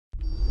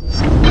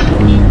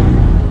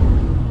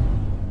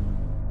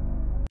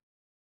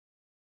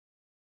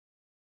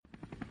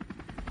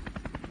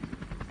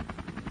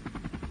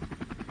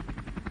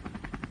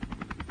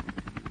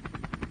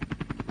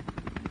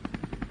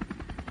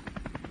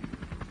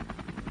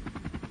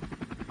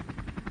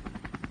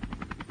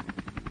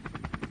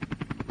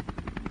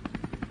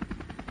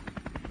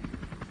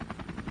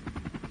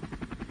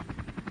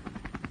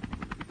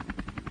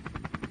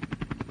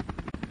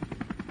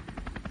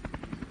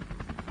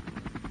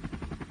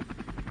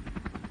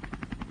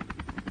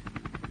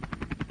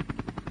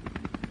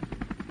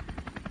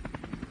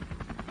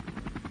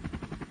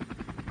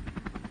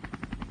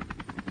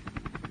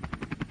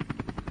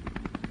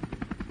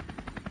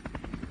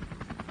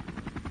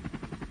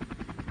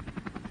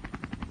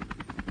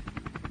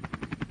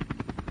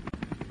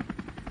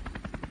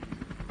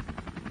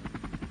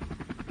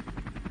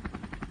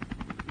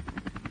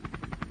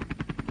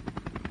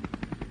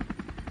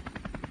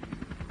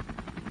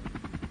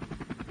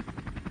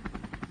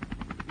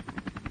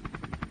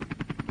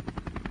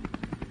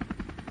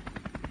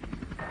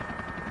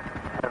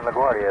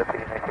LaGuardia,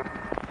 PD19.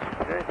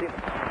 PD19.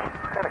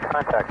 What kind of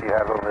contact do you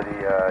have over the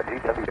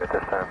GW at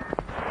this time?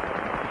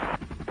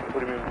 What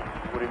do you mean?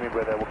 What do you mean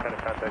by that? What kind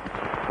of contact?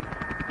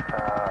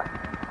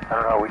 I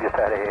don't know. We just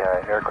had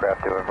a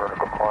aircraft do a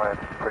vertical climb,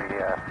 pretty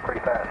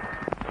fast.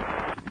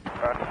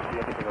 I don't see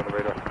anything on the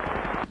radar.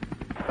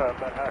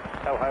 About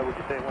how high would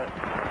you say it went?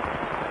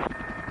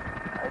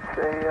 I'd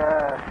say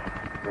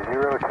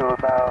 0 to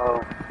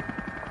about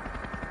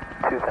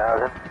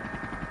 2,000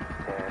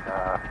 in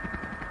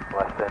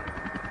less than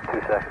 2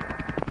 seconds.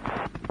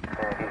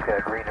 And he's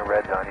got green and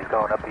reds on. He's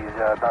going up. He's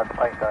about to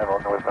fight dive all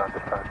northbound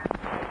this time.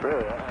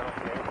 Really? I don't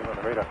see anything on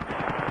the radar.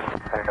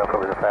 I don't know if it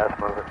was a fast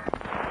mover.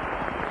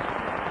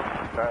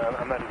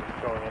 I'm not even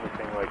showing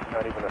anything, like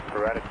not even a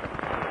sporadic thing.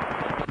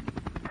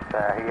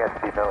 He has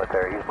to be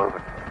military. He's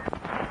moving.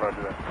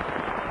 Roger that.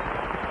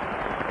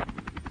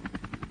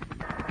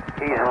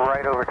 He's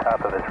right over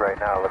top of us right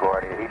now,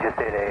 LaGuardia. He just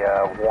did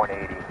a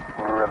 180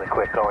 really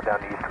quick going down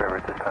the East River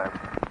at this time.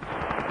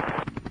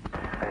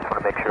 I just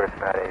want to make sure it's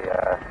not a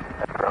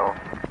drone.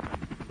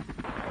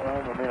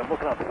 I mean, I'm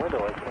looking out the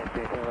window. I can't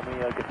see anything. Let me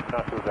get some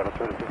binoculars out. I'll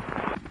try to see.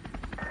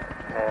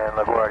 And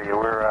LaGuardia,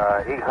 we're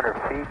 800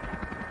 feet,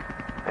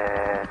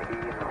 and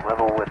he's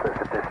level with us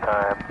at this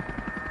time.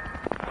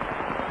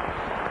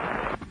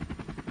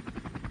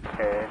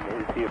 And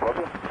is he above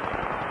you?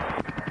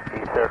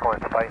 He's circling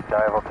spite and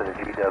dive to the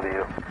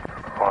GW,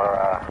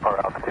 or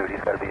altitude.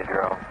 He's got to be a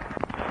drone.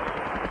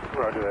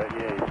 Roger that.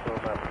 Yeah, he's still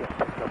not getting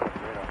picked up on the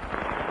radar.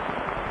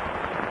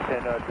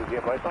 And does he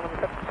have lights on him?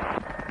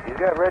 He's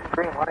got red and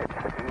green lights.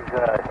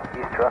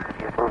 He's trucking.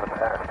 He's moving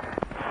fast.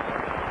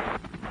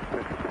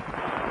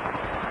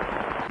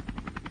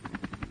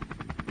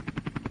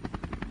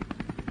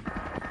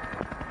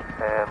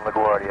 And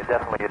LaGuardia,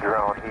 definitely a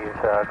drone. He's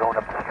going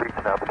up the streets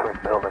now between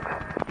buildings.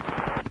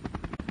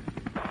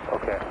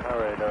 Okay,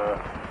 alright,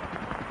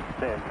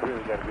 Sam, there's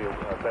really got to be a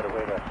better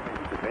way to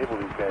maybe disable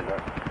these guys.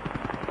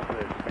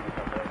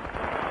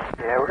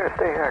 Yeah, we're going to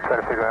stay here and try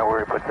to figure out where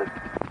he puts it.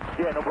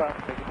 Yeah, no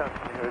problem. Take your time.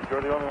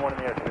 You're the only one in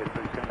the airspace,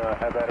 so you can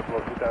have that at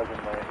below 2,000 in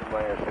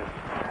my airspace.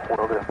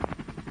 Will do.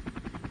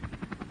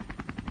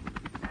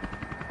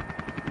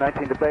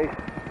 19 to base.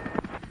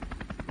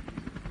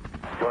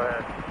 Go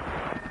ahead.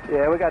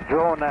 Yeah, we got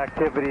drone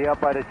activity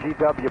up by the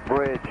GW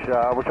bridge.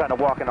 We're trying to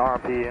walk an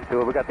RMP into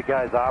it. We got the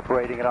guys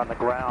operating it on the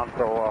ground,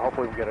 so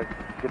hopefully we can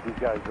get these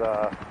guys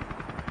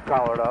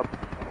collared up.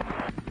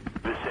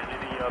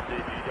 Vicinity of the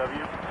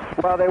GW?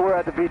 Well, they were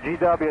at the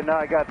BGW. Now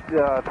I got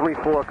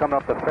 3-4 coming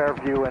up to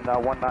Fairview and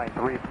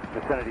 193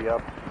 vicinity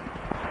up.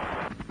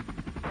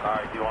 All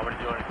right. Do you want me to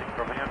do anything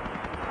from here?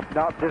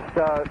 No,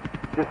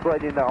 just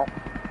letting you know.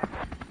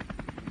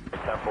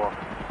 10-4.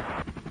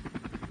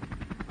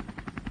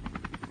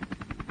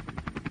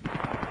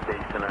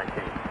 Base to 19.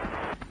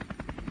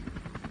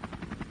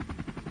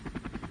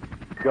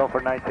 Go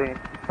for 19.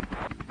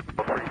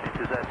 What precinct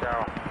is that,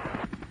 Darryl?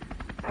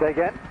 Say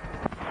again?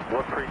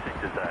 What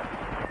precinct is that?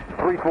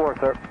 3-4,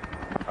 sir.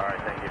 All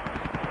right, thank you.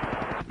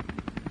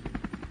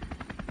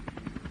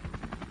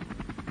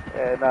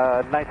 And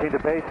 19 to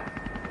base.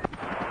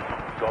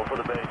 Go for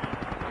the base.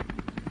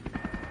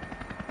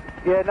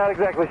 Yeah, not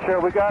exactly sure.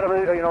 We got,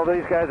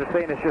 these guys are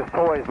saying it's just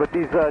toys, but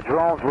these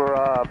drones were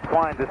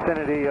flying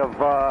vicinity of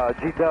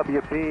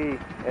GWB,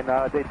 and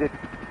they did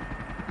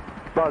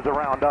buzz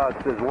around us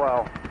as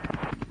well.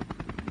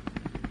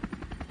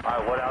 All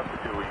right, what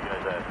altitude were you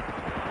guys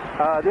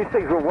at? These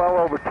things were well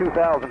over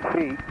 2,000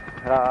 feet.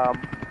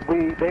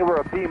 They were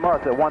a beam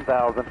us at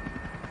 1,000.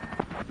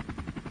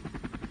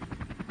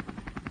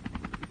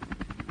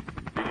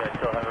 Do you guys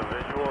still have a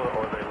visual,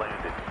 or they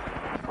landed?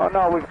 Oh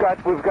no, we've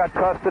got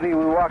custody.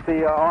 We walked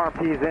the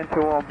RMPs into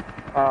them.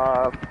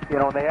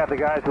 And they have the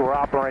guys who are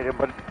operating,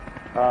 but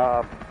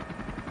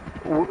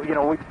we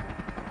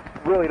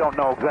really don't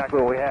know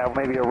exactly what we have.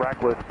 Maybe a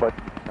reckless, but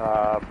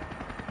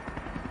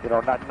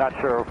not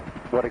sure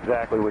what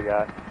exactly we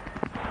got.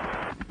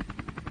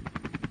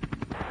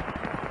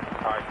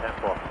 All right,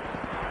 10-4.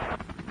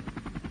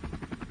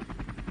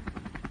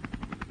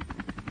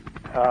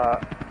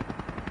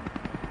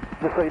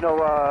 Just so you know,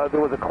 there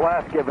was a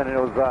class given, and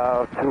it was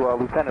to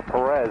Lieutenant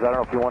Perez. I don't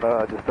know if you want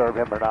to disturb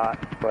him or not,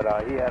 but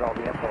he had all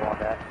the info on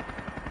that.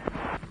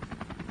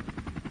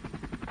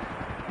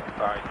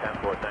 All right,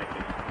 10-4, thank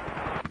you.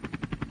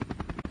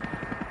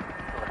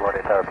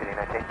 LaGuardia Tower,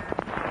 PD19.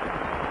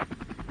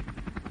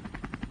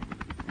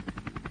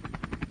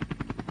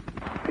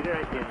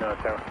 PD19,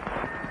 Tower.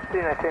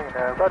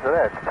 PD19, roger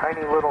that.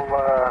 Tiny little,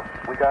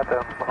 we got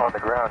them on the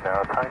ground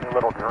now, tiny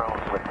little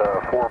drones with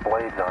 4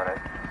 blades on it.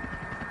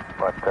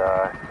 But,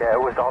 yeah, it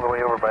was all the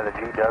way over by the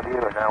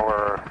GW, and now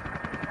we're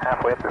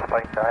halfway up the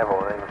Spike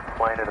Dival. They were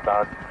flying at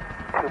about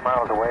 2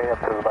 miles away,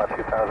 up to about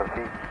 2,000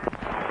 feet.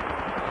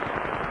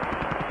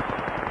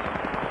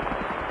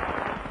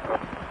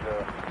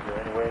 Is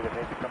there any way that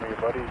maybe some of your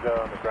buddies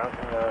on the ground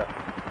can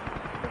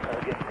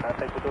get in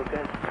contact with those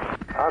guys?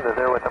 Oh, they're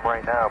there with them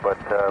right now, but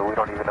we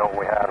don't even know what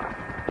we have.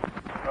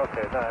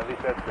 Okay, no, at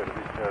least that's good. At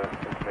least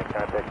we can make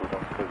contact with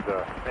them, because,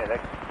 man, that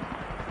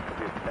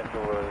could be a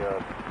potential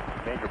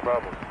major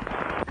problem.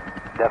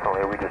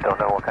 definitely. We just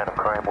don't know what kind of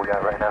crime we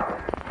got right now.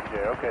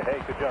 Yeah, okay. Hey,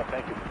 good job.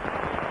 Thank you.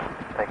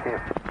 Thank you.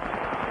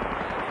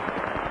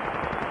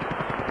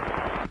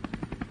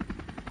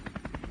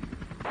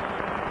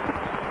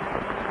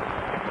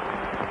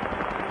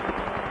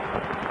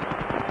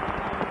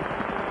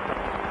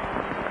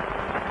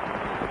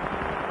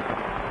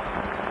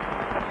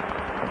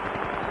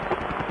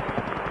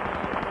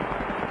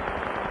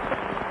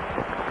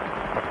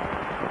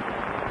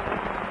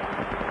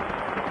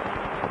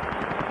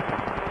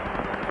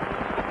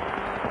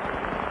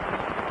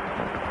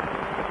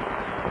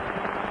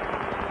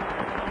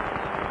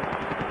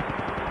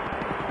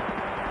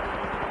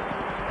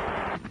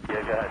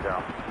 Yeah, go ahead,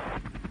 Dom.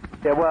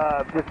 Yeah,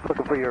 well, just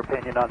looking for your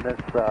opinion on this.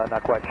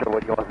 Not quite sure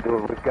what you want to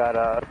do. We've got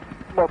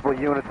multiple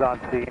units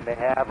on scene. They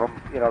have them.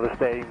 You know, they're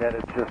stating that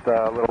it's just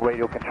little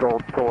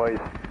radio-controlled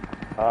toys.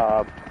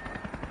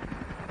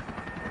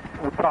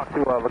 We talked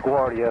to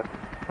LaGuardia,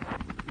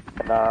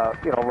 and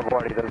you know,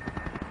 LaGuardia,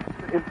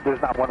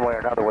 there's not one way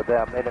or another with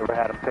them. They never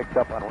had them picked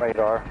up on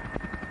radar.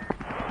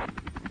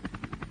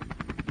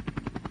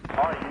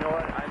 All right, you know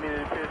what? I mean,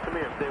 it appears to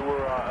me if they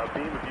were a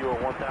beam of you at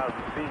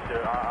 1,000 feet,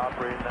 they're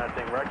operating that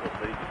thing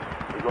recklessly,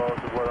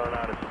 regardless of whether or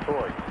not it's a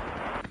toy.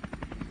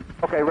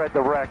 Okay, read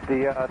the wreck.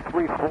 The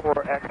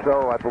 34XO,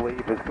 I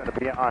believe, is going to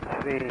be on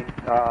scene.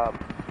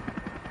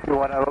 You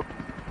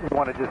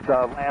want to just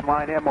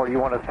landline him, or you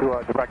want us to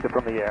direct it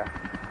from the air?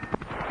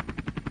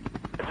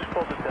 I just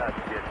pulled the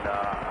desk, and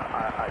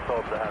I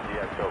told to have the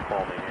XO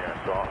call me here,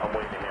 so I'm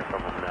waiting to hear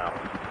from him now.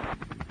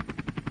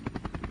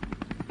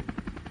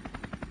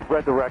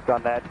 Read the wreck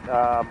on that.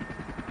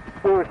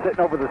 We were sitting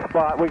over the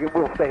spot.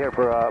 We'll stay here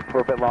for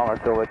a bit longer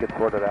until it gets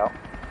sorted out.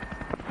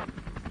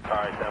 All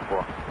right,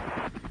 10-4.